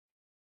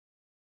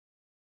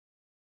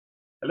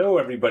Hello,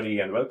 everybody,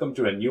 and welcome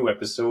to a new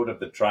episode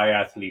of the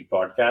Triathlete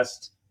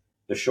Podcast,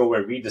 the show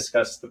where we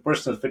discuss the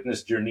personal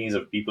fitness journeys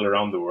of people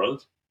around the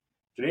world.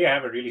 Today, I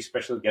have a really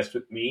special guest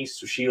with me,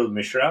 Sushil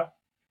Mishra.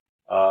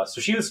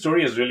 Sushil's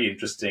story is really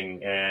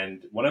interesting,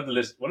 and one of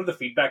the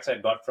feedbacks I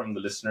got from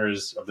the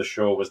listeners of the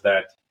show was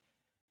that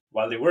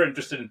while they were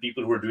interested in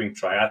people who were doing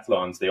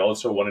triathlons, they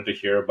also wanted to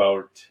hear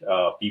about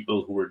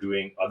people who were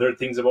doing other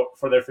things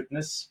for their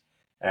fitness.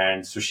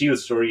 And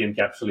Sushil's story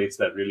encapsulates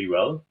that really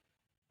well.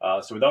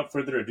 So without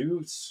further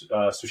ado,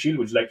 Sushil,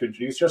 would you like to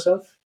introduce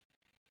yourself?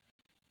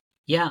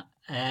 Yeah,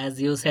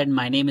 as you said,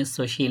 my name is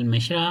Sushil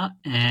Mishra,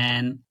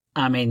 and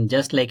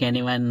just like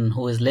anyone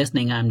who is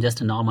listening, I'm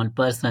just a normal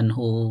person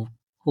who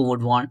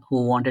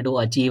wanted to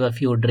achieve a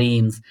few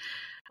dreams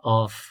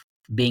of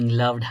being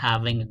loved,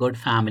 having a good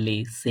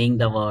family, seeing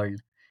the world,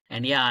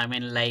 and yeah,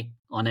 like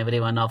on every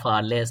one of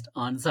our list,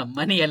 earn some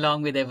money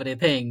along with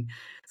everything.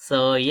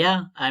 So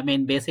yeah,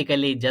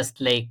 basically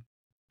just like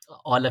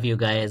all of you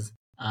guys,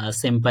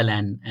 simple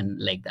and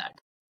like that.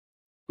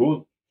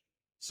 Cool.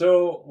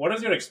 So, what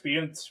is your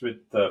experience with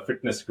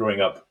fitness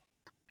growing up?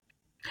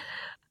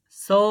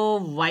 So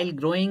while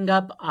growing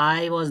up,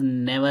 I was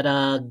never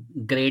a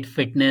great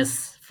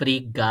fitness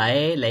freak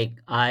guy. Like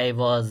I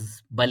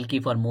was bulky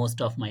for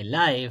most of my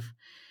life.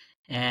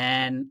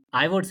 And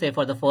I would say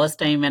for the first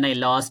time when I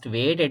lost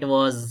weight, it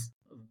was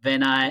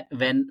when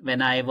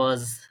I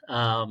was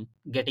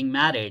getting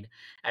married.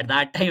 At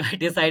that time, I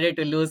decided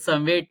to lose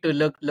some weight to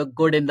look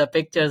good in the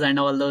pictures and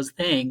all those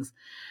things.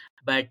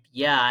 But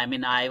yeah,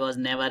 I was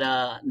never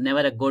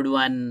a good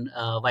one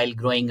while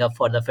growing up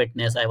for the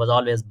fitness. I was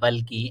always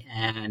bulky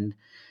and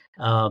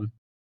um,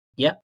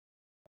 yeah.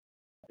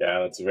 Yeah,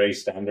 that's a very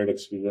standard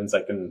experience.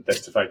 I can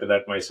testify to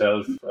that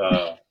myself.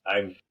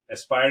 I'm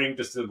aspiring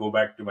to still go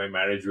back to my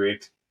marriage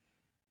weight,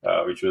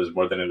 which was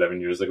more than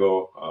 11 years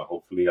ago.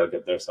 Hopefully, I'll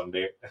get there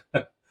someday.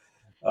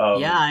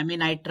 Yeah,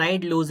 um, I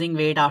tried losing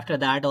weight after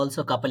that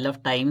also a couple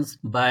of times,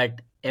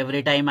 but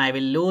every time I will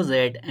lose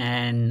it,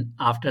 and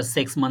after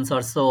 6 months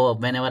or so,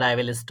 whenever I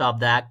will stop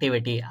the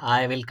activity,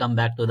 I will come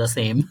back to the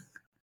same.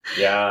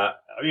 yeah,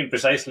 I mean,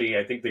 precisely.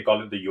 I think they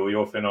call it the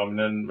yo-yo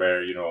phenomenon,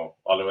 where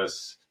all of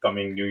us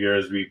coming New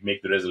Year's, we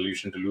make the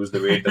resolution to lose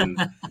the weight and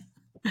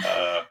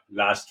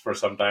last for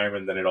some time,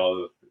 and then it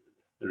all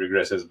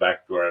regresses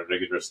back to our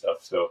regular stuff.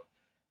 So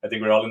I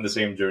think we're all in the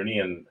same journey,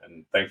 and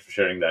thanks for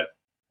sharing that.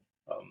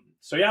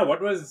 So yeah,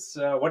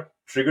 what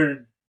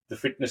triggered the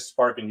fitness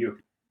spark in you?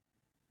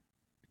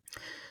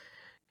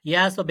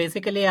 Yeah, so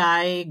basically,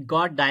 I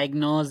got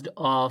diagnosed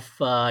of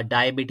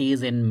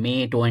diabetes in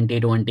May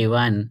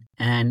 2021,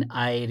 and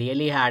I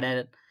really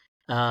had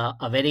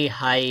a very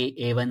high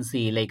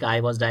A1C. Like I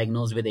was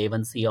diagnosed with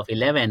A1C of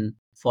 11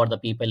 for the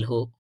people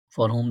who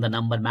for whom the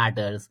number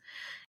matters.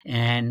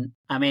 And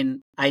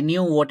I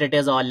knew what it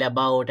is all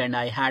about, and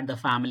I had the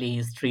family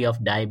history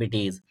of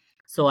diabetes,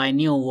 so I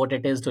knew what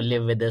it is to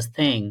live with this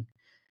thing.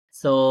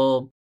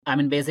 So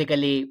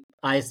basically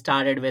I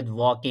started with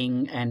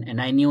walking, and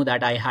I knew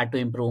that I had to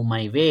improve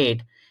my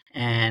weight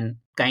and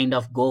kind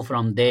of go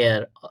from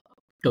there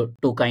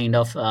to kind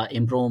of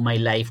improve my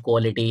life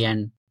quality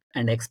and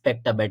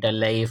expect a better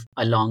life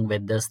along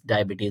with this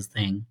diabetes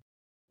thing.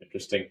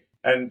 Interesting.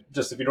 And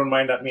just if you don't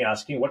mind me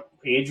asking, what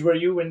age were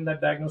you when that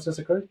diagnosis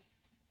occurred?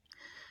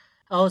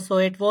 Oh, so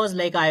it was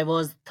like I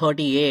was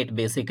 38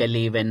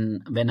 basically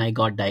when I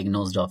got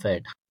diagnosed of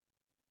it.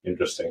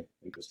 Interesting,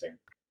 interesting.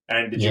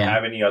 And did you Yeah.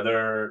 have any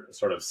other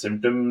sort of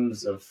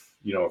symptoms of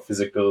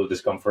physical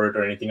discomfort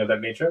or anything of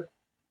that nature?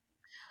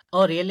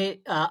 Oh,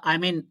 really?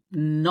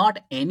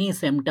 Not any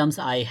symptoms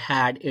I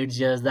had. It's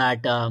just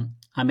that,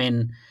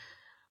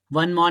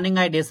 one morning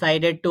I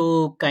decided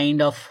to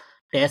kind of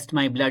test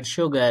my blood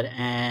sugar,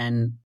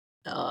 and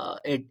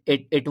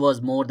it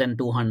was more than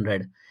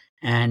 200.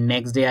 And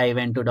next day I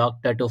went to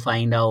doctor to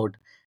find out,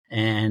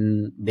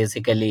 and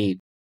basically,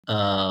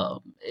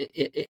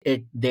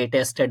 they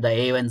tested the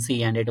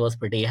A1C and it was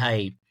pretty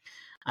high.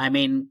 I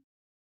mean,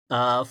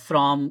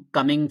 from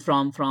coming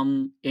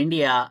from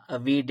India,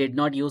 we did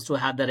not used to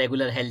have the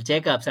regular health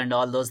checkups and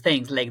all those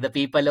things like the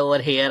people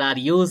over here are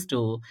used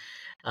to.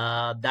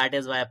 That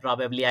is why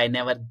probably I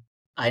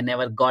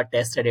never got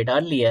tested it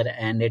earlier,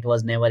 and it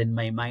was never in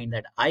my mind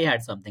that I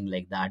had something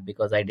like that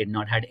because I did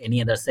not had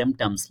any other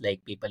symptoms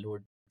like people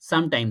would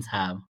sometimes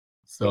have. Mhm.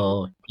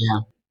 So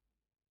yeah.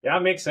 Yeah,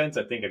 it makes sense.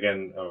 I think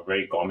again, a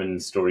very common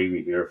story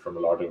we hear from a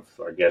lot of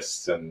our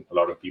guests and a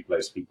lot of people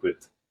I speak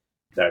with,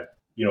 that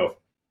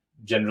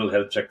general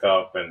health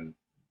checkup and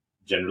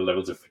general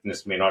levels of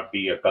fitness may not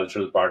be a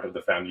cultural part of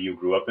the family you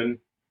grew up in,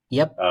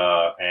 Yep.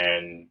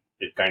 and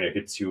it kind of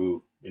hits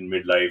you in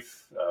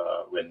midlife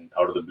when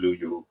out of the blue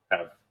you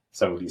have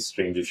some of these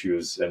strange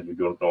issues and you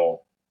don't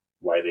know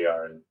why they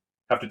are and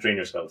have to train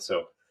yourself.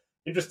 So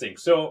interesting.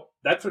 So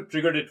that's what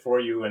triggered it for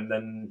you, and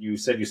then you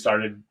said you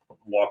started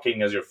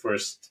walking as your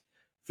first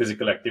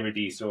physical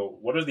activity. So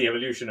what was the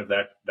evolution of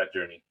that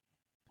journey?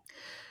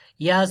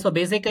 Yeah, so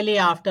basically,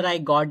 after I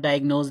got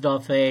diagnosed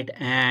of it,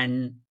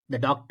 and the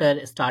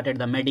doctor started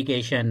the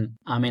medication.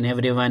 I mean,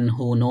 everyone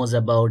who knows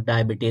about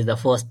diabetes, the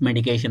first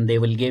medication they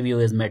will give you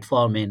is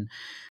metformin.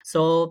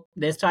 So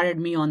they started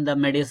me on the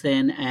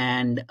medicine,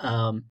 and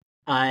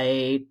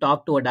I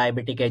talked to a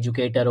diabetic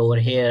educator over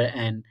here,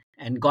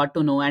 and got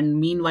to know. And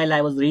meanwhile,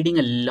 I was reading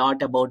a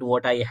lot about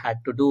what I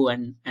had to do,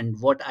 and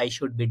what I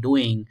should be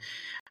doing.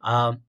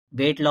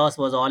 Weight loss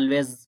was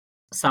always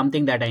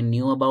something that I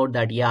knew about,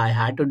 that yeah, I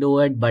had to do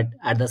it, but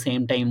at the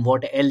same time,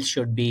 what else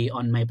should be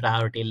on my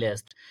priority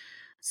list?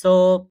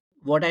 So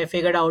what I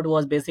figured out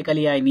was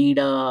basically I need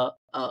a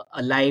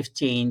life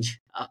change.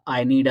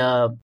 I need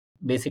a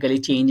basically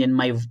change in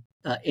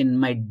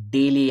my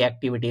daily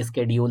activity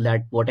schedule,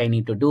 that what I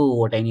need to do,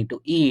 what I need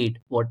to eat,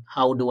 what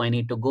how do I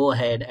need to go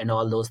ahead, and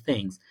all those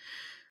things.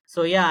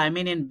 So yeah, I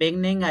mean, in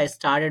beginning, I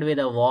started with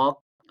a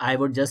walk. I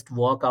would just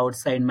walk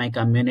outside my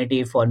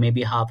community for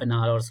maybe half an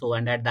hour or so.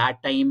 And at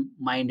that time,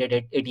 minded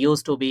it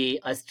used to be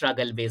a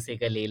struggle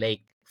basically, like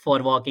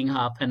for walking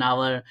half an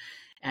hour,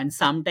 and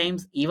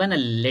sometimes even a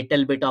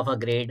little bit of a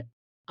grade.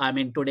 I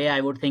mean, today I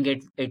would think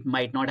it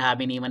might not have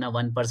been even a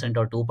 1%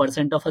 or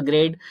 2% of a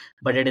grade,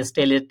 but it is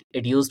still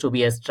it used to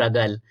be a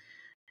struggle.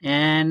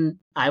 And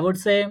I would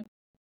say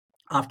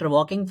after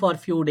walking for a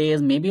few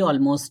days, maybe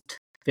almost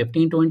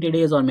 15-20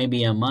 days or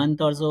maybe a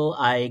month or so,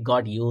 I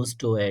got used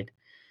to it.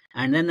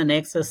 And then the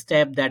next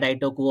step that I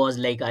took was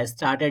like I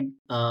started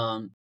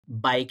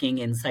biking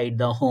inside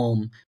the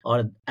home,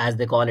 or as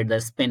they call it,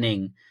 the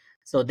spinning.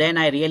 So then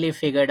I really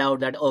figured out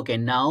that okay,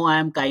 now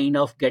I'm kind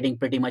of getting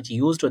pretty much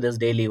used to this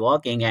daily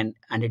walking, and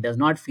it does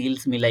not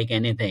feels me like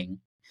anything.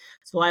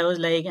 So I was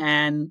like,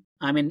 and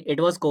I mean, it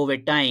was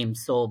COVID time,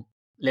 so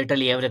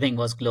literally everything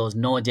was closed,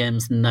 no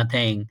gyms,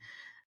 nothing.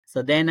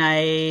 So then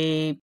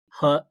I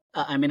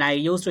mean, I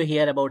used to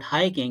hear about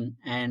hiking,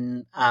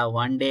 and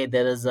one day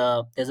there's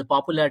a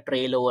popular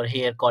trail over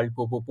here called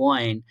Poo Poo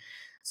Point.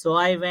 So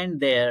I went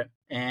there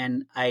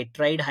and I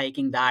tried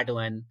hiking that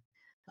one.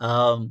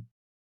 Um,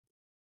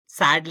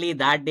 Sadly,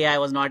 that day I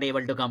was not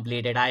able to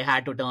complete it. I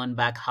had to turn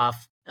back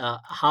half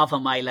a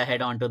mile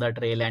ahead onto the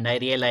trail, and I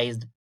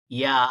realized,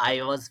 yeah,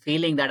 I was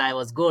feeling that I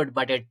was good,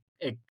 but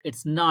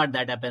it's not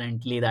that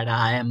apparently that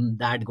I am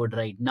that good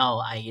right now.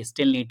 I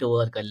still need to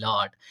work a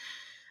lot.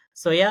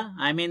 So yeah,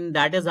 I mean,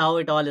 that is how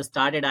it all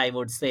started, I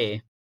would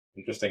say.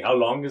 Interesting. How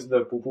long is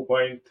the Poo Poo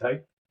Point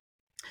hike?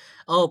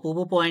 Oh,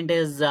 Pupu Point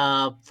is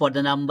for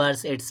the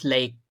numbers, it's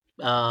like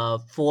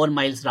 4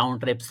 miles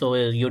round trip. So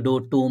you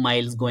do 2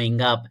 miles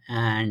going up,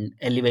 and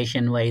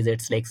elevation wise,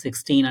 it's like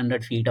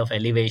 1600 feet of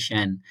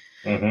elevation.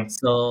 Hmm.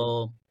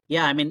 So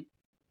yeah, I mean,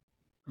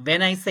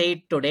 when I say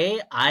it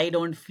today, I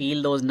don't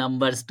feel those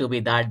numbers to be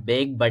that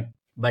big, but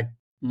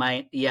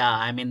my yeah,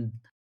 I mean,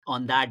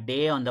 on that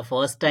day, on the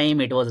first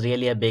time, it was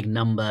really a big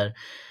number.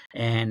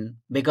 And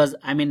because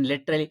I mean,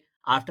 literally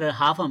after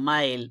half a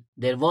mile,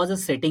 there was a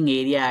sitting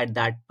area at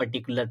that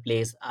particular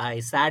place.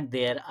 I sat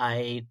there.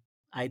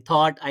 I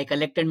thought, I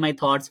collected my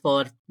thoughts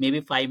for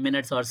maybe 5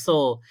 minutes or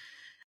so.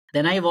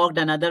 Then I walked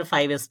another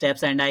 5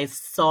 steps and I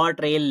saw a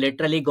trail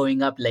literally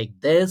going up like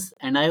this.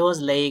 And I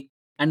was like,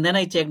 and then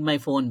I checked my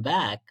phone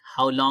back.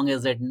 How long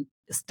is it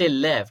still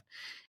left?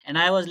 And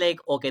I was like,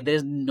 okay,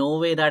 there's no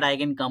way that I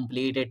can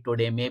complete it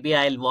today. Maybe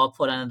I'll walk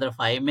for another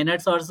 5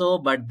 minutes or so.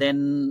 But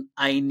then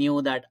I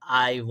knew that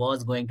I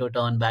was going to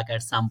turn back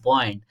at some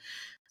point.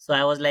 So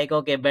I was like,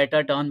 okay,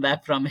 better turn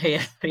back from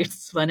here.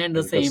 It's one and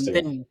the same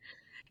Interesting. thing.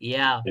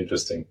 Yeah.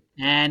 Interesting.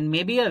 And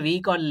maybe a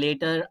week or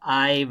later,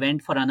 I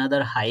went for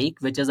another hike,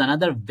 which is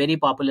another very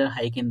popular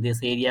hike in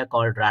this area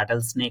called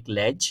Rattlesnake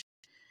Ledge.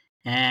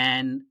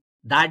 And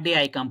that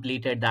day I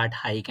completed that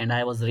hike, and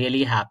I was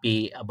really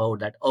happy about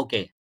that.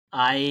 Okay,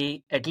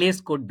 I at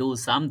least could do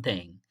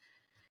something.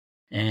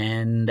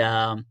 And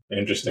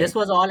Interesting. this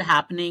was all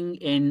happening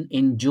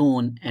in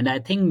June, and I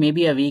think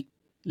maybe a week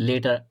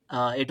later,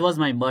 it was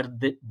my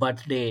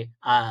birthday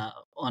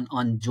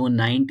on June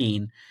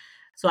 19.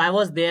 So I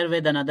was there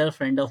with another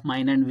friend of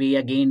mine, and we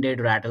again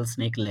did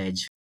Rattlesnake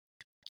Ledge.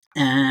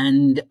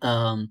 And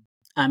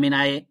I mean,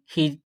 I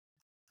he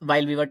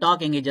while we were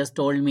talking, he just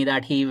told me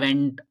that he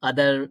went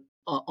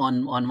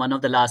on one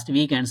of the last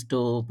weekends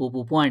to Poo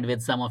Poo Point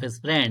with some of his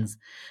friends,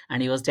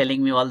 and he was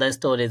telling me all the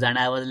stories. And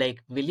I was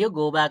like, "Will you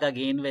go back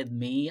again with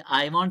me?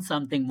 I want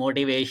something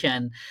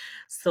motivation,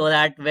 so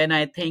that when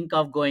I think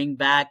of going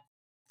back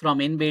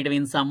from in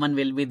between, someone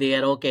will be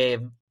there. Okay,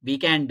 we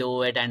can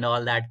do it, and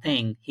all that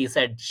thing." He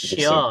said, Interesting.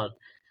 "Sure."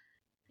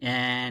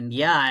 And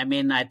yeah, I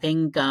mean, I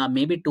think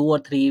maybe 2 or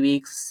 3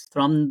 weeks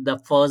from the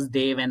first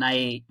day when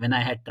I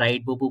had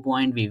tried Poo Poo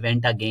Point, we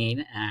went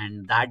again.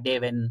 And that day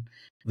when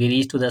we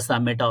reached to the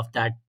summit of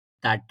that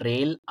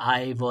trail,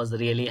 I was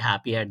really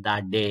happy at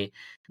that day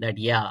that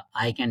yeah,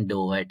 I can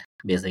do it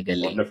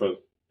basically. Wonderful.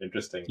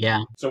 Interesting.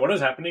 Yeah. So, what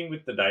is happening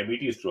with the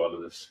diabetes through all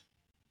of this?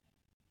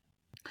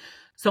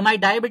 So my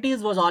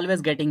diabetes was always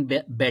getting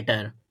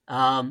better.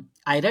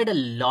 I read a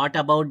lot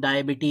about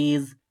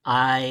diabetes.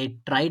 I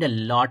tried a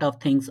lot of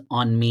things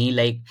on me.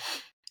 Like,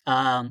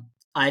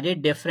 I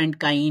did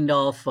different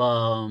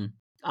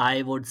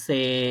I would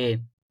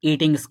say,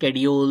 eating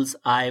schedules.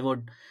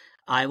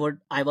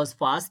 I was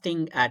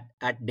fasting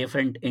at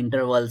different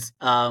intervals.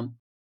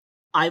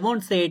 I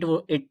won't say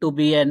it to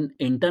be an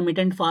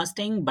intermittent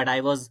fasting, but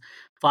I was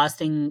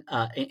fasting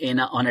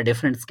on a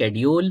different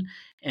schedule,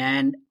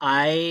 and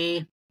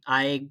I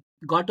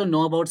got to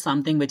know about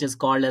something which is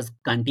called as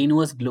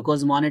continuous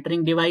glucose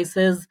monitoring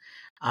devices.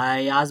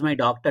 I asked my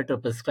doctor to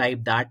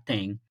prescribe that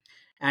thing,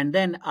 and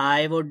then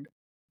I would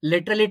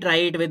literally try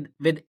it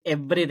with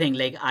everything.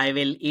 Like I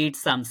will eat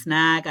some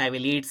snack, I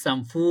will eat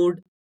some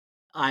food,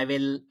 I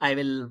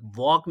will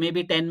walk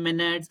maybe 10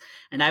 minutes,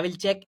 and I will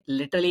check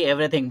literally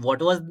everything.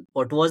 What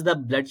was the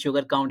blood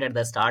sugar count at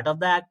the start of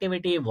the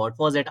activity? What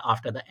was it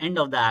after the end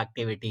of the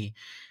activity?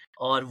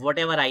 Or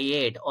whatever I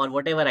ate or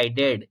whatever I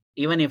did,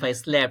 even if I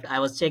slept, I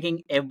was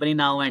checking every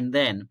now and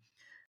then.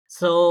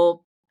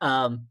 So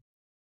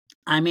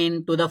I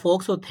mean, to the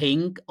folks who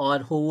think or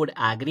who would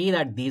agree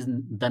that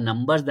the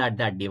numbers that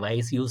that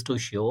device used to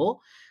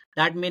show,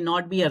 that may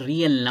not be a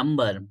real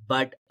number,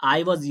 but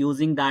I was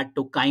using that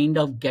to kind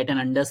of get an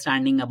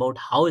understanding about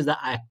how is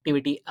the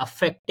activity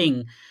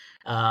affecting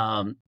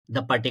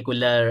the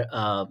particular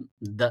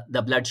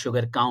the blood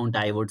sugar count,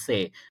 I would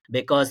say.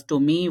 Because to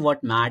me,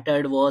 what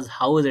mattered was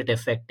how is it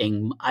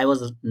affecting. I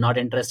was not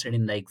interested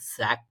in the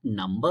exact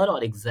number or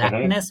Hmm.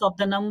 exactness of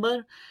the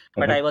number,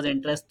 but I Hmm. was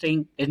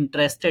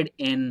interested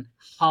in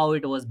how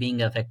it was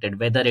being affected,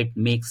 whether it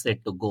makes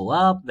it to go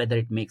up, whether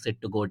it makes it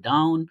to go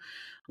down,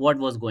 what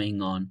was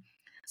going on.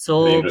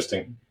 Very So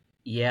interesting.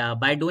 yeah,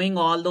 by doing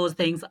all those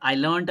things, I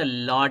learned a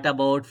lot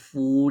about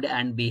food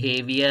and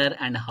behavior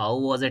and how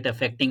was it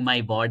affecting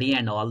my body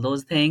and all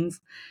those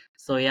things.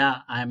 So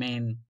yeah, I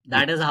mean,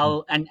 that is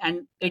how,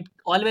 and it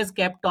always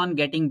kept on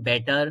getting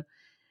better.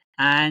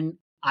 And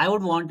I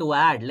would want to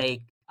add,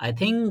 like, I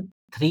think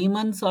 3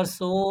 months or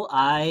so,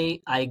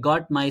 I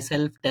got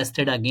myself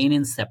tested again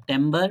in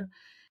September,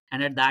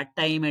 and at that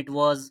time I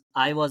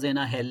was in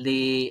a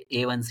healthy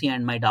A1C,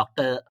 and my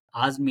doctor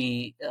asked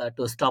me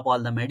to stop all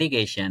the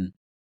medication.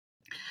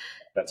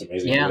 That's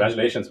amazing. Yeah,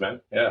 Congratulations,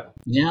 man. Yeah.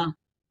 yeah.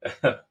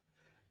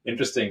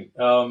 Interesting.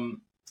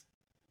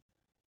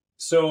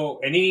 So,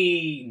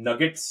 any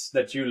nuggets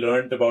that you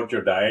learned about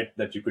your diet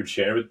that you could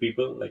share with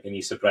people? Like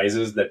any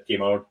surprises that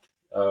came out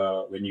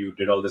when you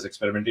did all this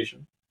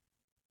experimentation?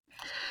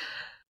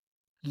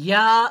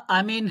 Yeah,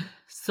 I mean,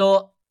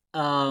 so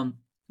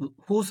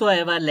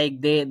whosoever,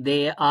 like,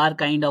 they are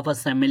kind of a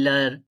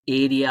similar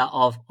area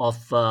of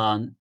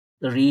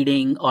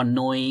reading or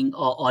knowing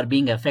or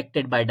being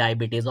affected by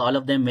diabetes. All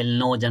of them will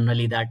know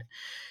generally that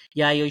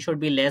yeah, you should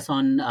be less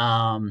on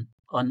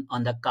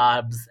the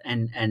carbs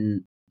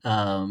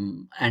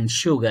and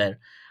sugar.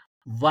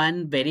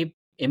 One very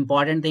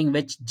important thing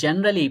which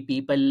generally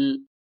people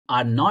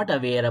are not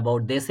aware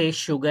about, they say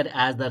sugar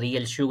as the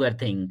real sugar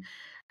thing.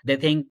 They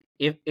think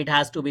if it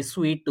has to be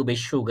sweet to be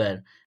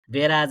sugar,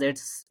 whereas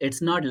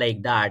it's not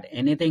like that.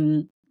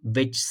 Anything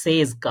which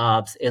says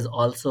carbs is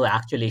also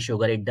actually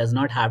sugar. It does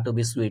not have to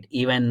be sweet.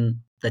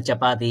 Even the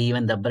chapati,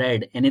 even the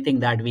bread, anything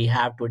that we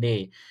have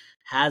today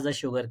has a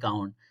sugar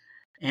count.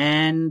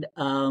 And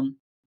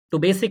to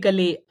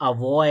basically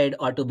avoid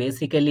or to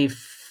basically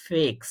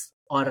fix,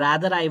 or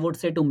rather I would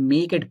say to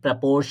make it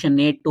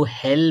proportionate to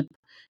help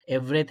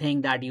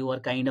everything that you are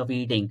kind of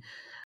eating,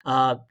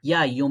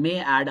 yeah, you may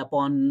add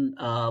upon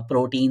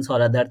proteins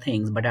or other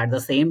things, but at the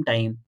same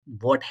time,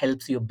 what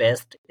helps you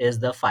best is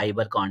the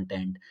fiber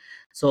content.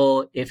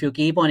 So if you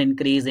keep on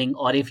increasing,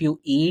 or if you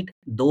eat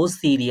those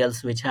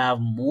cereals which have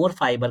more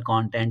fiber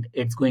content,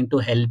 it's going to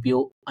help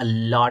you a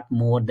lot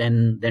more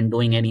than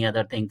doing any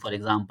other thing. For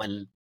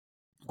example,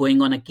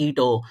 going on a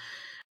keto,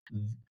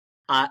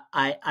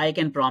 I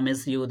can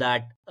promise you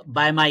that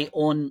by my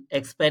own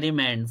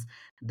experiments,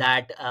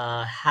 that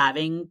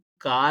having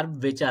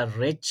carb which are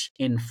rich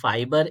in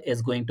fiber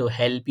is going to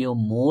help you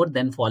more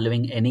than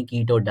following any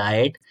keto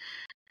diet.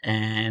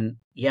 And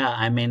yeah,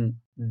 I mean,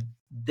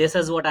 this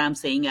is what I'm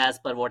saying as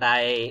per what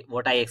I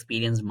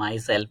experienced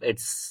myself.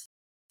 It's,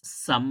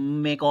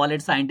 some may call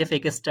it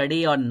scientific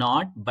study or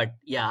not, but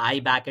yeah, I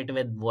back it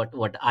with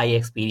what I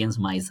experienced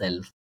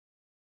myself.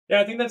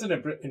 Yeah, I think that's an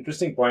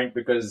interesting point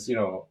because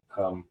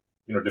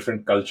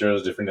different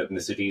cultures, different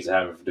ethnicities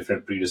have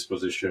different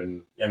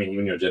predisposition. I mean,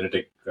 even your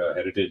genetic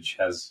heritage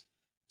has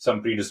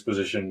some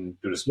predisposition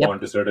to Yep.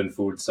 respond to certain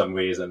foods some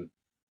ways, and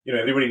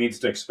everybody needs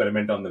to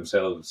experiment on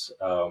themselves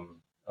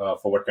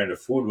for what kind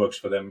of food works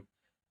for them,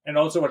 and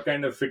also what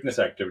kind of fitness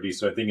activity.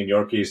 So I think in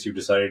your case, you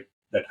decided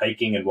that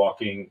hiking and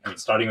walking, and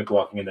starting with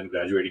walking and then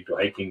graduating to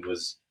hiking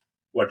was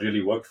what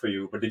really worked for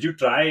you. But did you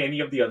try any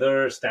of the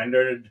other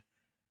standard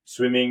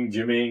swimming,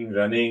 gymming,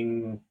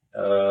 running,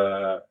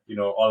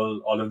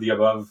 all of the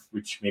above,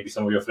 which maybe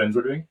some of your friends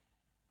were doing?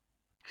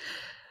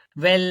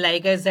 Well,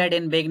 like I said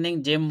in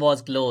beginning, gym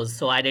was closed,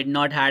 so I did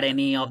not had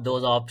any of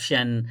those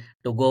option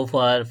to go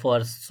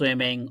for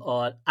swimming.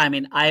 Or I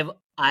mean, I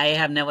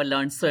have never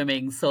learned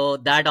swimming, so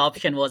that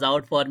option was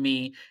out for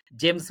me.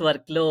 Gyms were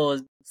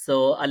closed,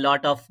 so a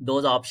lot of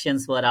those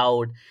options were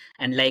out.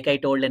 And like I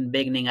told in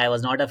beginning, I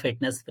was not a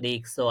fitness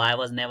freak, so I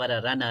was never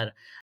a runner.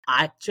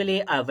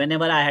 Actually,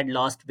 whenever I had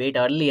lost weight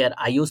earlier,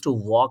 I used to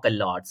walk a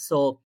lot.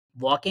 So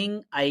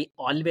walking I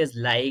always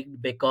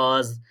liked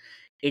because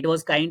it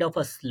was kind of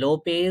a slow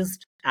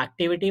paced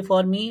activity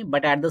for me,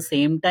 but at the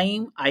same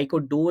time I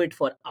could do it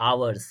for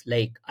hours.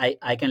 Like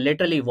I can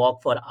literally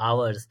walk for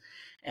hours.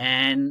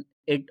 And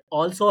it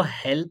also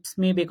helps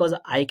me because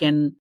I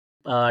can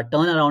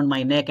turn around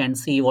my neck and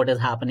see what is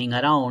happening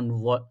around,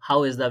 what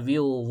how is the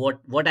view,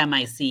 what am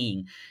I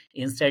seeing.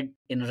 Instead,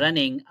 in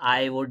running,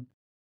 I would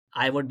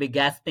be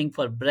gasping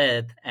for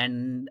breath,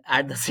 and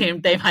at the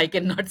same time, I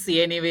cannot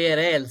see anywhere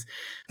else.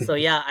 So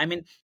yeah, I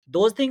mean,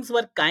 those things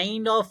were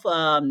kind of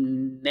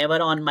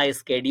never on my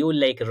schedule,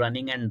 like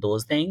running and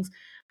those things.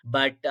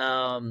 But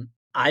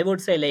I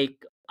would say,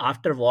 like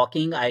after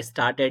walking, I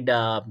started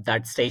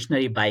that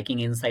stationary biking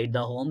inside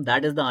the home.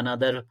 That is the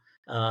another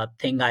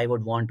thing I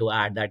would want to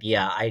add. That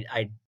yeah,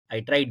 I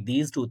tried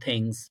these two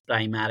things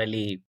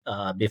primarily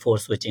before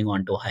switching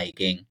on to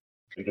hiking.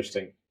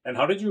 Interesting. And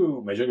how did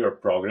you measure your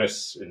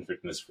progress in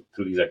fitness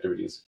through these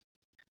activities?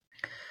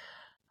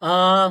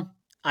 Uh,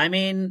 I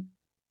mean,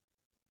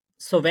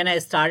 so when I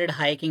started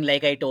hiking,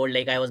 like I told,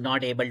 like I was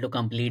not able to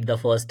complete the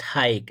first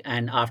hike,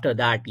 and after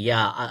that,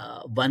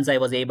 yeah, once I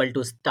was able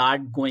to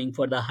start going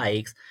for the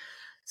hikes,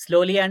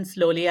 slowly and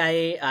slowly,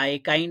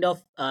 I kind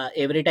of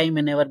every time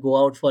whenever go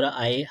out for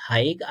a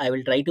hike, I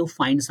will try to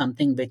find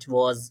something which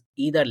was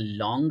either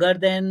longer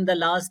than the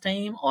last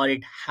time or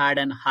it had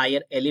an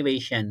higher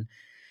elevation.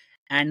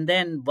 And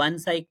then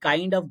once I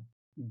kind of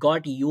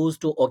got used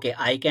to, okay,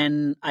 I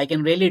can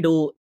really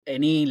do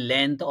any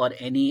length or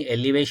any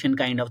elevation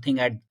kind of thing.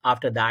 At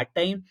after that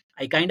time,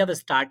 I kind of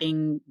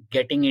starting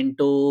getting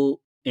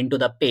into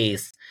the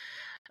pace.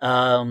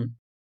 um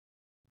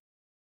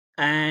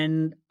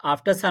and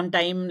after some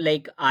time,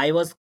 like I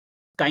was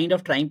kind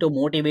of trying to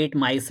motivate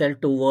myself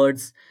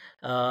towards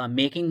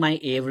making my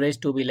average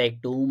to be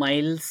like 2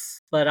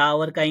 miles per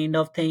hour kind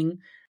of thing,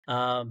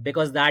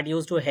 because that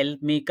used to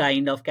help me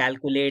kind of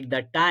calculate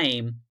the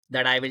time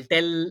that I will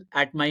tell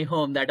at my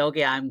home that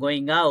okay, I'm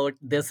going out,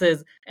 this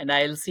is, and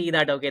I'll see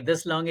that okay,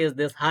 this long is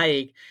this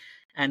hike,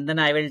 and then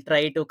I will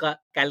try to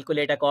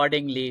calculate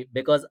accordingly,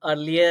 because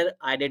earlier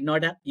I did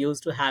not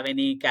used to have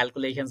any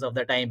calculations of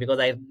the time, because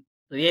I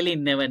really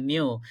never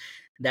knew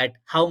that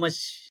how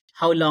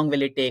long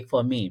will it take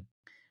for me.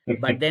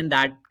 But then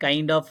that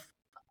kind of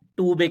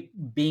too big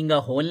being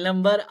a whole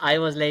number, I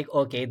was like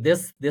okay,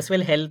 this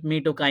will help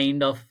me to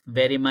kind of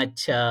very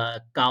much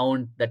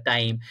count the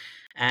time.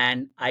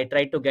 And I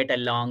tried to get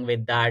along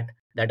with that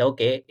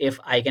okay, if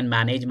I can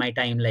manage my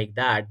time like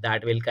that,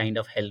 that will kind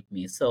of help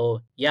me.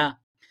 So yeah.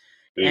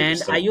 Very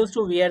And I interesting. used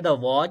to wear the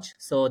watch,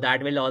 so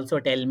that will also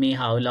tell me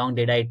how long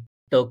did I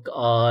took,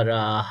 or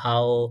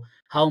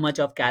how much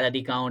of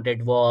calorie count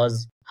it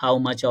was, how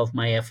much of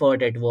my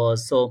effort it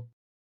was. So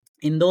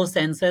in those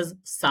senses,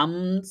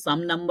 some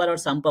number or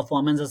some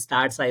performance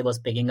stats I was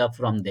picking up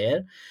from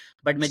there.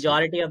 But Interesting.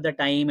 majority of the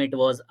time it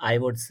was, I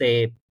would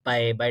say,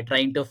 by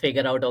trying to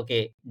figure out,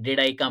 okay, did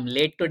I come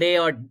late today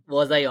or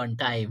was I on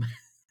time?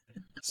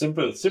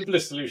 Simple,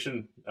 simplest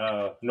solution.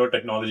 No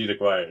technology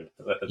required.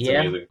 That's Yeah,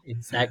 amazing.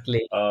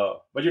 exactly.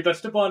 But you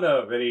touched upon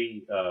a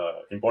very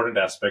important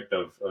aspect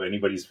of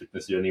anybody's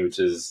fitness journey, which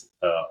is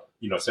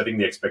setting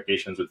the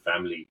expectations with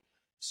family.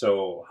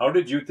 So, how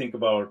did you think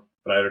about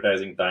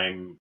prioritizing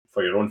time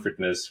for your own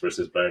fitness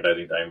versus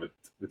prioritizing time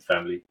with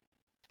family?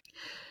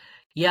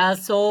 Yeah,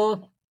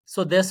 so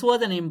this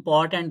was an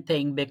important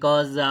thing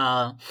because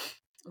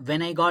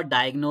when I got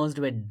diagnosed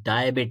with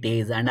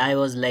diabetes, and I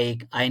was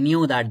like, I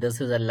knew that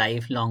this is a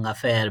lifelong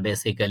affair,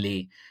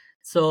 basically.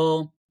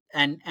 So,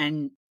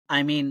 and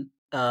I mean,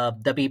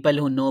 the people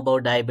who know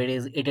about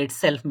diabetes, it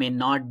itself may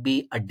not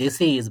be a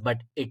disease,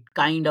 but it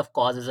kind of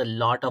causes a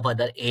lot of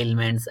other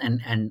ailments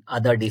and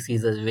other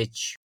diseases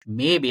which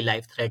may be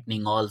life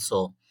threatening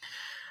also.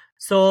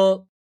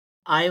 So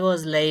I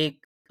was like,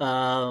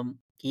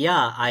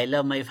 yeah, I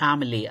love my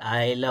family,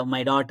 I love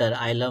my daughter,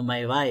 I love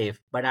my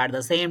wife, but at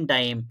the same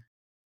time,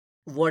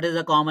 what is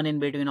the common in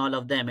between all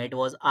of them? It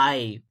was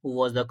I who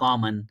was the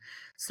common.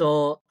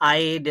 So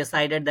I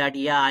decided that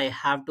yeah, I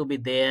have to be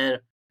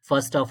there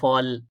first of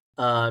all,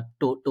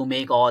 to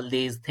make all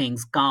these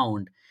things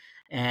count.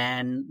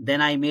 And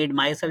then I made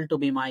myself to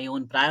be my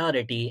own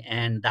priority,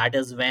 and that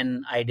is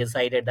when I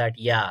decided that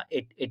yeah,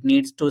 it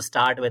needs to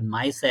start with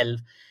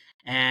myself,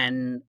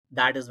 and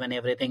that is when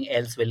everything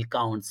else will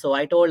count. So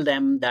I told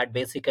them that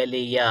basically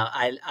yeah,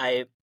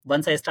 I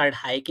once I started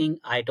hiking,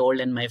 I told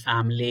in my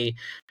family,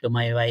 to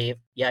my wife,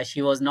 yeah,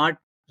 she was not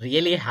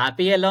really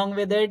happy along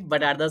with it,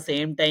 but at the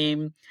same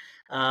time,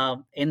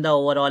 in the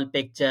overall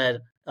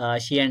picture,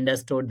 she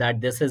understood that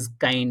this is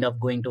kind of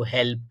going to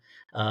help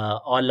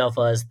all of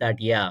us,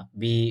 that yeah,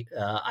 we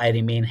I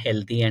remain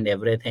healthy and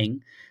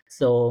everything.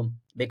 So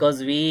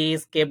because we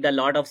skipped a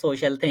lot of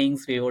social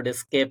things, we would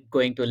skip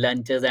going to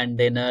lunches and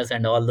dinners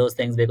and all those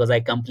things, because I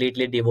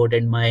completely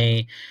devoted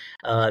my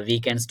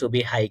weekends to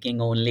be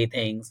hiking only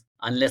things,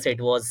 unless it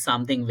was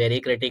something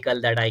very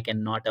critical that I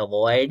cannot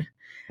avoid.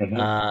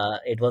 Hmm.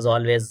 It was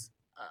always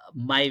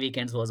my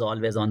weekends was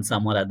always on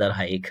some or other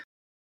hike.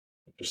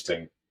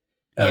 Interesting.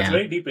 That's Yeah.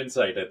 very deep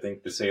insight, I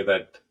think, to say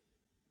that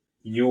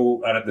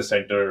you are at the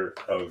center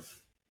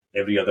of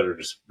every other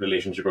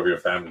relationship of your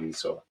family.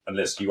 So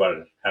unless you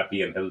are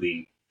happy and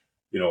healthy,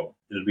 it'll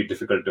be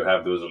difficult to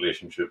have those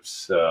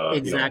relationships,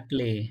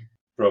 Exactly.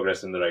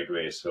 progress in the right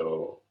way.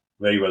 So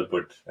very well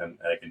put, and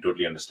I can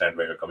totally understand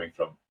where you're coming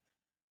from.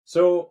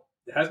 So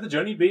has the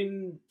journey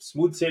been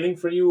smooth sailing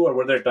for you, or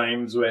were there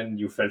times when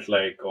you felt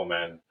like, oh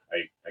man,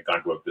 I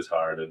can't work this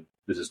hard and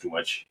this is too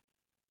much?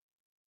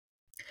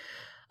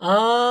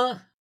 Uh,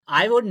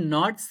 I would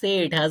not say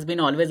it has been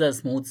always a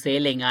smooth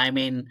sailing. I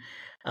mean,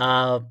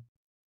 uh,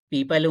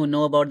 people who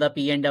know about the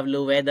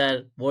PNW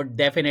weather would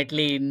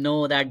definitely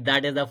know that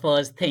that is the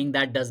first thing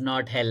that does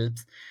not help.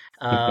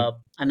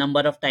 A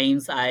number of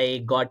times I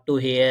got to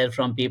hear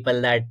from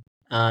people that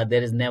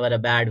there is never a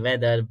bad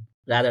weather,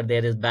 rather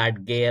there is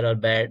bad gear or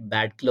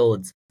bad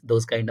clothes,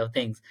 those kind of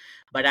things.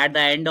 But at the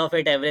end of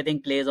it,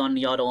 everything plays on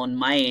your own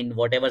mind.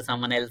 Whatever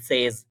someone else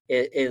says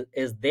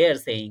is their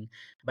saying.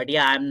 But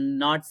yeah, I'm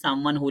not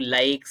someone who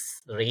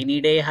likes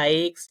rainy day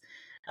hikes.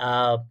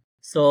 Uh,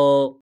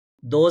 so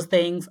those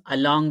things,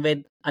 along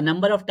with a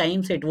number of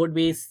times it would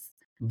be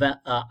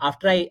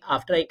after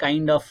I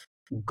kind of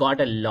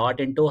got a lot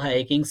into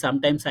hiking,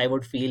 sometimes I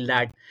would feel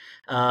that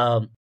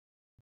um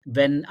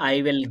when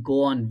I will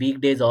go on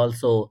weekdays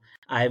also,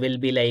 I will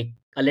be like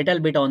a little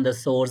bit on the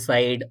sore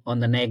side on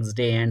the next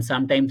day. And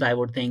sometimes I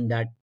would think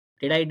that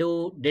did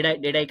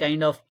I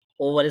kind of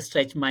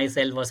overstretch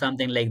myself or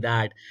something like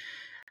that.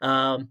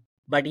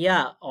 But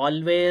yeah,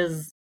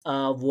 always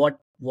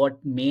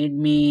what made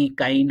me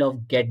kind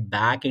of get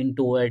back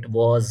into it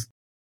was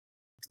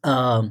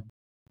um,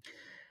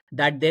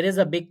 that there is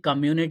a big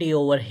community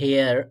over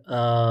here,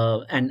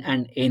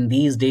 and in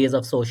these days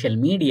of social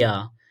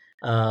media,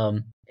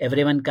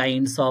 everyone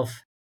kinds of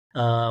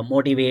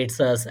motivates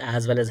us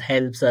as well as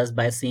helps us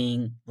by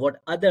seeing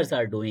what others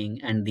are doing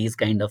and these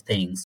kind of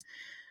things.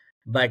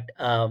 But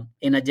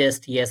in a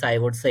jest, yes, I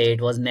would say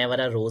it was never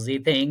a rosy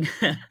thing.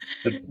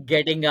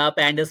 Getting up,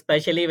 and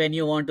especially when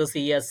you want to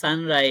see a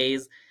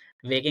sunrise,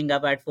 waking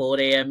up at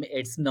 4 a.m.,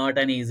 it's not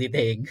an easy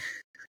thing.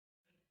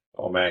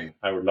 Oh man,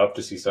 I would love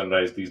to see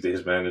sunrise these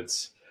days, man.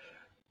 It's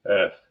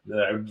uh,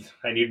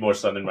 I need more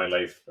sun in my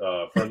life.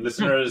 For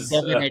listeners,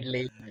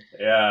 Definitely.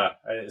 yeah,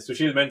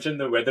 Sushil mentioned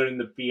the weather in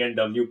the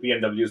PNW.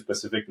 PNW is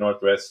Pacific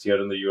Northwest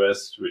here in the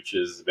US, which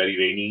is very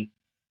rainy.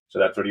 So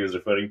that's what he was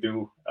referring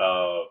to.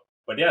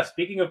 But yeah,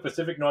 speaking of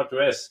Pacific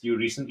Northwest, you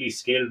recently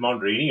scaled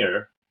Mount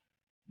Rainier.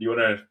 Do you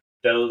want to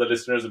tell the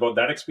listeners about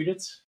that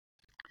experience?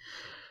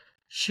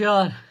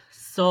 Sure.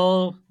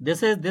 So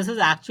this is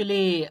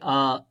actually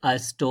a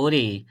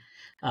story.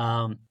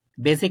 Um,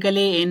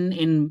 Basically,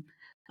 in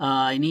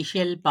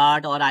initial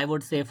part, or I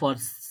would say for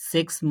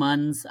 6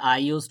 months, I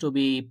used to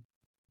be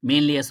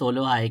mainly a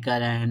solo hiker,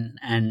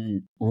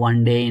 and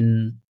one day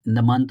in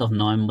the month of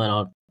November,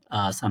 or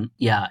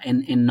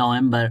in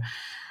November,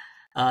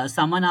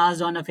 someone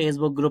asked on a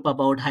Facebook group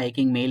about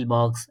hiking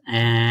mailbox,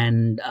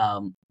 and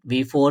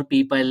we four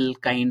people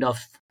kind of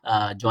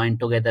joined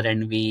together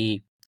and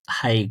we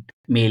hiked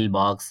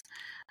mailbox.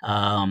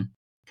 Um,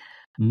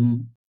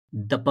 mm,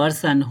 the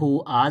person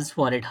who asked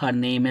for it, her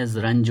name is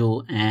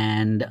Ranju,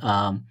 and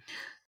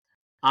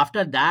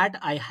after that,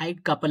 I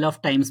hiked couple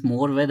of times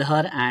more with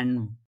her.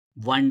 And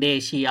one day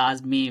she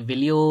asked me,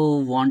 "Will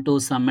you want to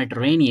summit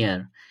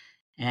Rainier?"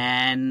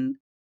 And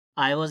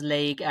I was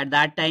like, at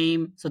that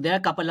time, so there are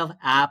a couple of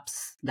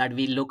apps that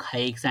we look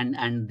hikes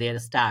and their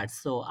stats.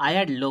 So I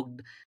had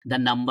looked the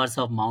numbers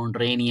of Mount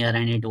Rainier,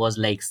 and it was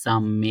like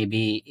some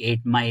maybe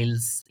 8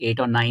 miles, 8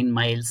 or 9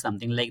 miles,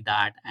 something like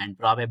that, and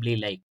probably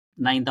like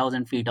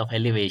 9,000 feet of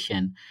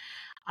elevation.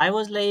 I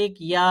was like,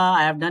 yeah,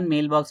 I have done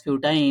mailbox few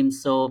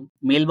times. So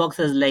mailbox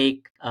is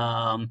like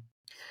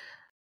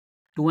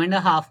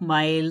 2.5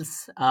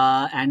 miles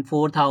and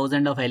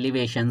 4,000 of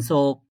elevation.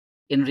 So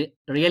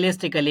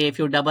realistically, if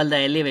you double the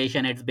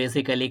elevation, it's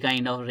basically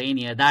kind of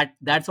rainier.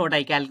 That's what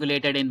I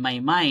calculated in my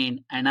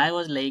mind, and I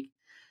was like,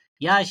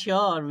 yeah,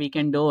 sure, we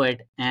can do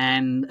it.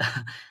 And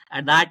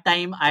at that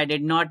time, I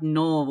did not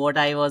know what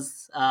I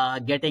was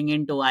getting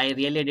into. I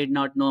really did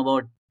not know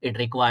about it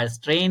requires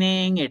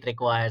training, it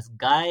requires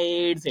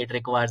guides, it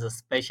requires a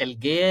special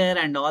gear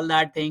and all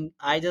that thing.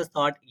 I just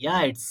thought,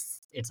 yeah,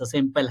 it's a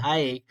simple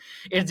hike.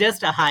 It's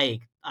just a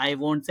hike. I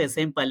won't say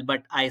simple,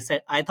 but I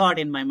thought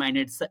in my mind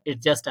it's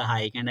just a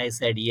hike, and I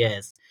said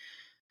yes.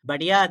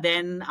 But yeah,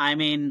 then I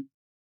mean,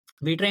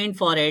 we trained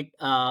for it.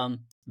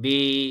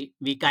 We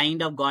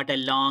kind of got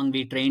along.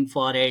 We trained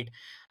for it.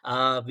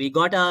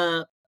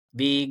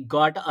 We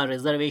got a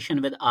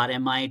reservation with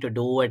RMI to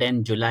do it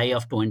in July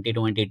of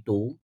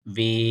 2022.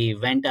 We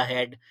went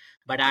ahead,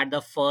 but at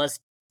the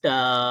first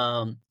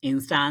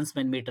instance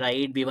when we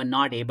tried, we were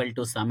not able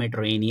to summit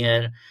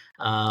Rainier.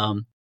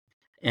 Um,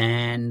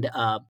 and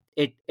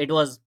it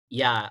was,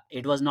 yeah,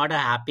 it was not a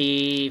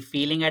happy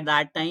feeling at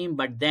that time.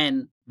 But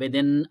then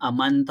within a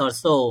month or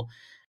so,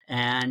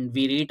 and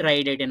we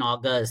retried it in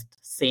August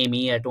same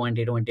year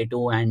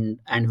 2022, and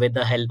with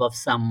the help of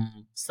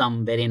some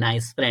very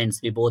nice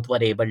friends, we both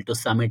were able to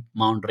summit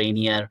Mount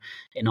Rainier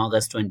in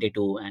August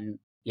 22. And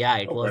yeah,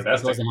 it Oh, was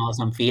it was fantastic. an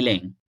awesome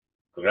feeling.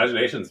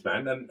 Congratulations,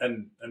 man.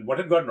 And what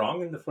had gone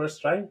wrong in the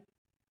first try?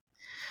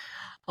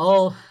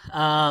 Oh,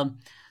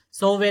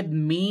 so with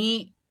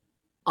me,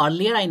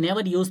 earlier I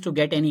never used to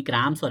get any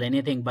cramps or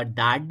anything, but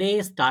that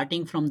day,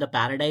 starting from the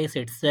paradise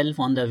itself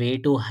on the way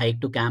to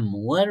hike to Camp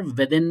Moore,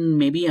 within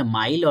maybe a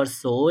mile or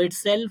so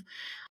itself,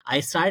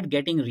 I started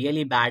getting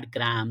really bad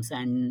cramps,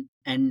 and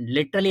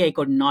literally I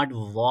could not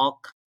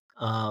walk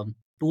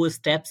two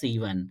steps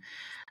even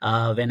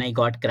when I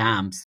got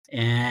cramps.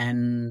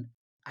 And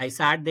I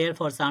sat there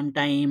for some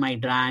time. I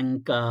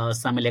drank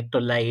some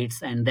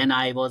electrolytes, and then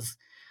I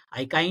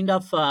kind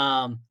of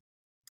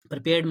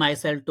prepared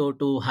myself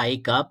to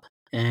hike up.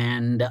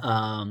 And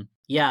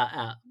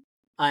yeah,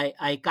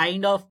 I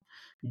kind of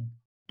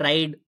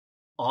tried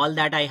all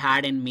that I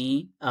had in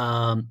me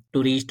to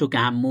reach to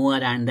Camp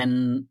Moore, and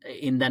then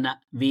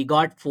we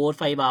got 4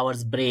 5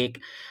 hours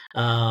break,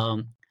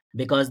 um,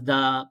 because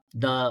the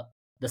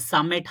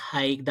summit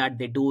hike that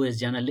they do is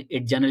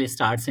generally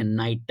starts in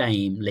night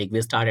time. Like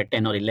we start at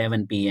 10 or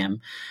 11 p.m.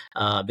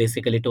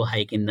 Basically to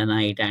hike in the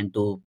night and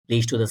to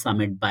reach to the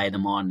summit by the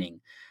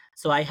morning.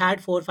 So I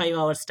had 4 5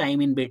 hours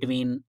time in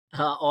between.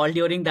 All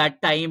during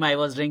that time, I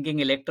was drinking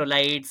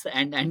electrolytes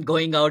and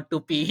going out to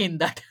pee in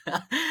that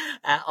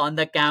on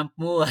the Camp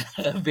Moor,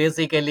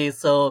 basically.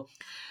 So,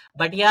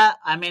 but yeah,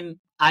 I mean,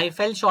 I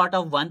fell short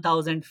of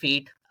 1,000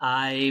 feet.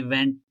 I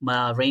went.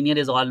 Rainier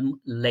is all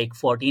like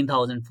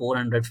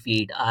 14,400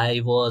 feet.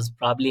 I was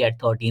probably at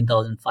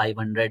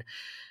 13,500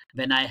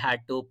 when I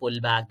had to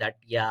pull back. That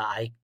yeah,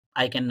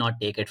 I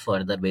cannot take it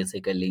further.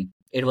 Basically,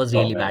 it was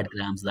Oh really bad man.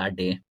 cramps that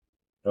day.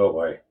 Oh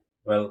boy.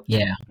 Well,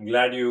 Yeah. I'm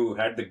glad you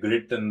had the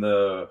grit and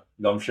the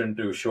gumption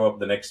to show up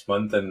the next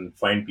month and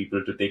find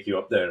people to take you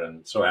up there.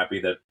 And so happy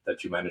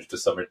that you managed to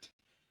summit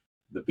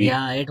the peak.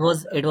 Yeah, it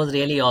was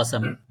really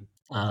awesome.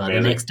 The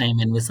next Amazing. time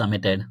when we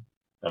submitted.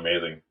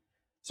 Amazing.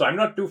 So I'm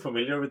not too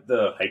familiar with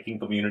the hiking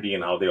community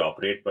and how they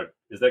operate, but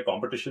is there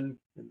competition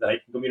in the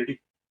hiking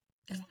community?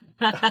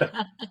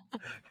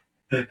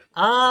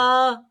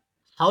 Uh,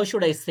 how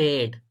should I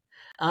say it?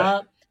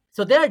 Uh,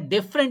 so there are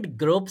different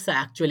groups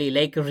actually,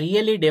 like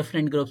really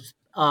different groups.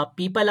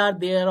 People are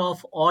there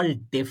of all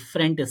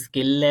different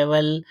skill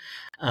level.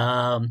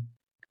 Um,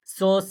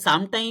 so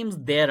sometimes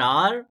there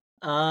are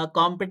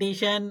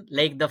competition,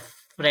 like the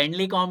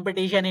friendly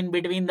competition in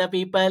between the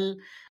people.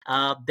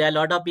 There are a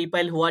lot of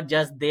people who are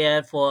just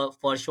there for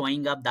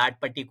showing up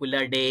that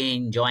particular day,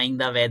 enjoying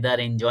the weather,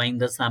 enjoying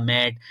the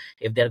summit.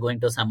 If they're going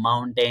to some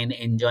mountain,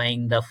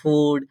 enjoying the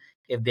food.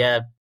 If they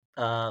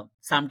are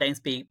sometimes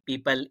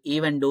people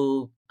even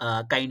do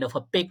kind of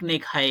a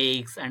picnic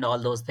hikes and all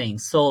those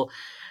things. So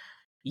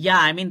yeah,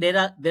 I mean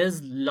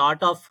there's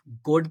lot of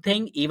good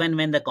thing even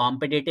when the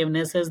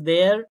competitiveness is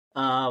there.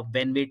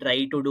 When we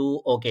try to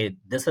do, okay,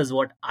 this is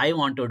what I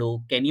want to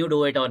do, can you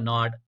do it or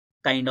not,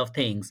 kind of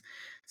things.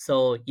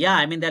 So yeah,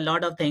 I mean there are a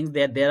lot of things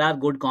there. There are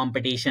good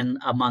competition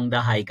among the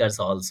hikers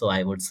also,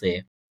 I would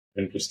say.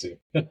 Interesting.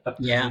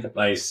 Yeah.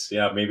 Nice.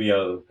 Yeah, maybe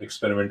I'll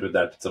experiment with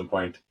that at some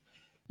point.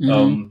 Mm-hmm.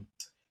 Um,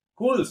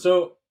 cool.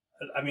 So,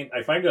 I mean,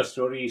 I find your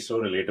story so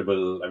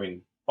relatable. I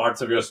mean,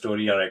 parts of your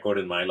story are echoed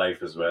in my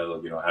life as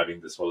well.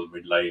 Having this whole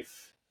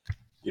midlife,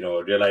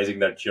 realizing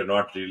that you're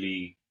not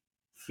really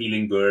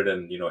feeling good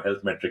and,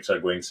 health metrics are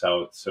going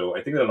south. So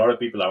I think there are a lot of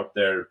people out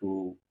there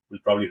who will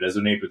probably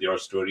resonate with your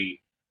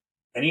story.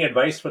 Any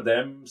advice for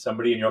them,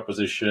 somebody in your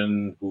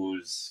position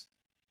who's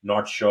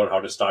not sure how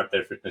to start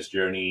their fitness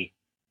journey?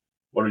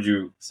 What would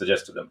you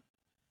suggest to them?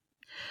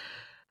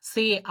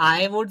 See,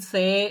 I would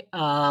say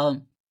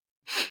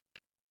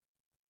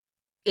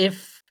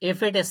if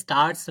it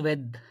starts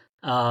with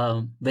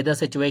a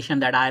situation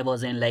that I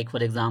was in, like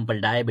for example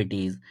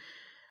diabetes,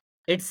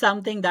 it's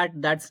something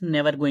that's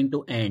never going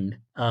to end.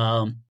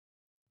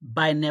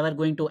 By never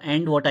going to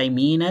end, what I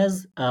mean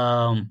is,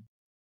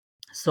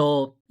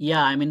 so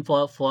yeah, I mean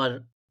for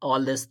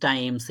all this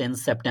time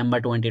since September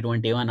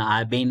 2021,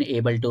 I've been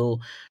able to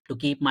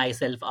keep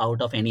myself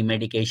out of any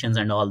medications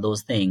and all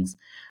those things.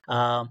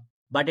 Uh,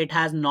 but it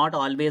has not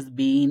always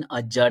been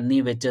a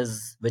journey which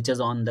is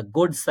on the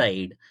good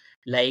side.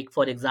 Like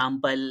for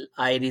example,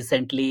 I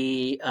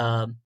recently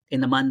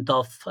in the month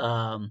of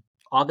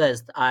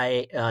August,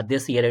 I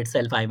this year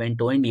itself, I went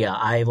to India.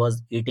 I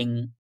was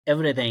eating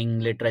everything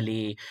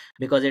literally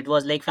because it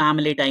was like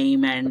family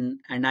time,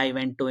 and I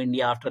went to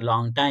India after a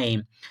long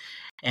time.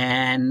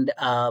 And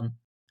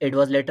it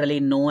was literally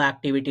no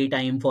activity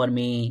time for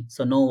me,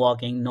 so no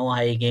walking, no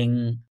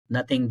hiking,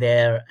 nothing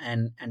there,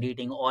 and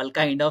eating all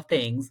kind of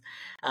things.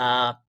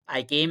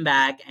 I came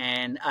back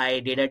and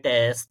I did a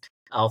test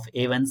of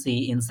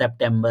A1C in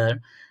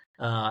September,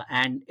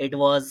 and it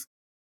was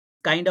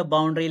kind of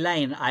boundary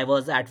line. I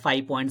was at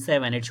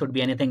 5.7. It should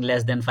be anything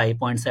less than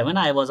 5.7.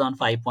 I was on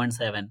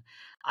 5.7.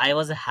 I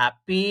was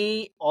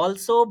happy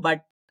also,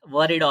 but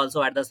worried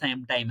also at the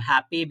same time.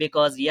 Happy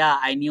because, yeah,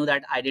 I knew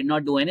that I did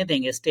not do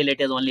anything. Still,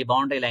 it is only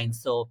boundary line.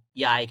 So,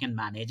 yeah, I can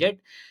manage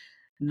it.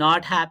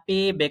 Not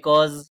happy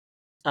because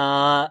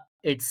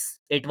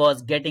it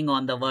was getting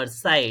on the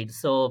worst side.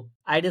 So,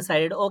 I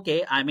decided,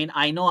 okay, I mean,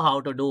 I know how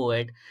to do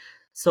it.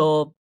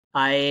 So,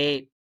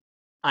 I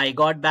I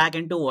got back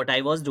into what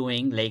I was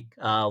doing, like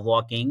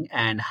walking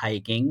and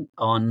hiking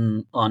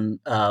on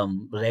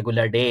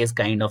regular days,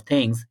 kind of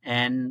things,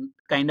 and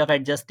kind of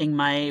adjusting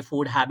my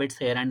food habits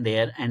here and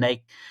there.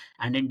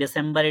 And in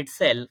December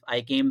itself,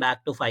 I came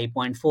back to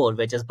 5.4,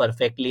 which is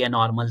perfectly a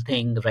normal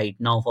thing right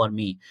now for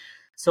me.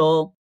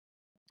 So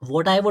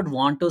what I would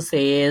want to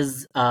say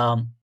is,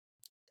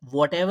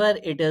 whatever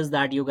it is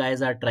that you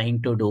guys are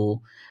trying to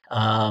do,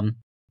 um,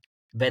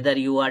 whether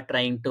you are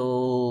trying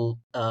to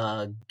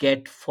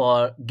get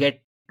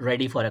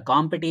ready for a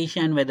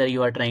competition, whether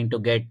you are trying to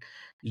get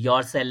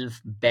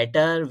yourself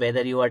better,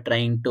 whether you are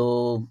trying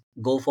to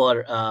go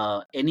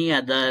for any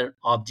other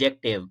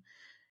objective,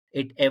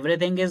 it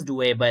everything is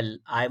doable.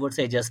 I would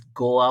say just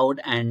go out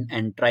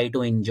and try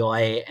to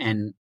enjoy.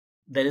 And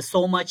there is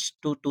so much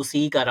to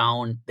seek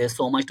around, there's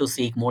so much to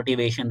seek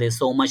motivation, there's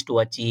so much to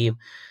achieve.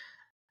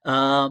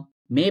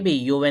 Maybe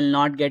you will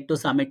not get to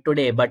summit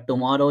today, but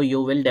tomorrow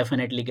you will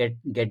definitely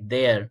get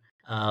there.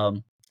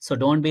 So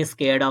don't be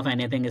scared of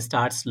anything.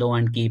 Start slow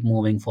and keep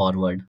moving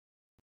forward.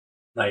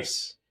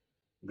 Nice.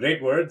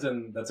 Great words,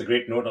 and that's a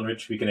great note on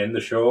which we can end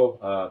the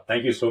show.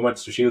 Thank you so much,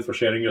 Sushil, for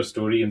sharing your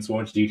story in so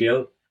much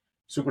detail.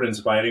 Super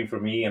inspiring for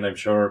me, and I'm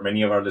sure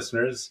many of our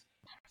listeners.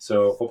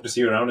 So, hope to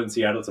see you around in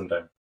Seattle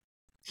sometime.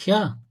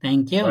 Sure.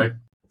 Thank All right.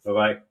 you.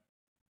 Bye bye.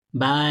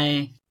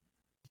 Bye.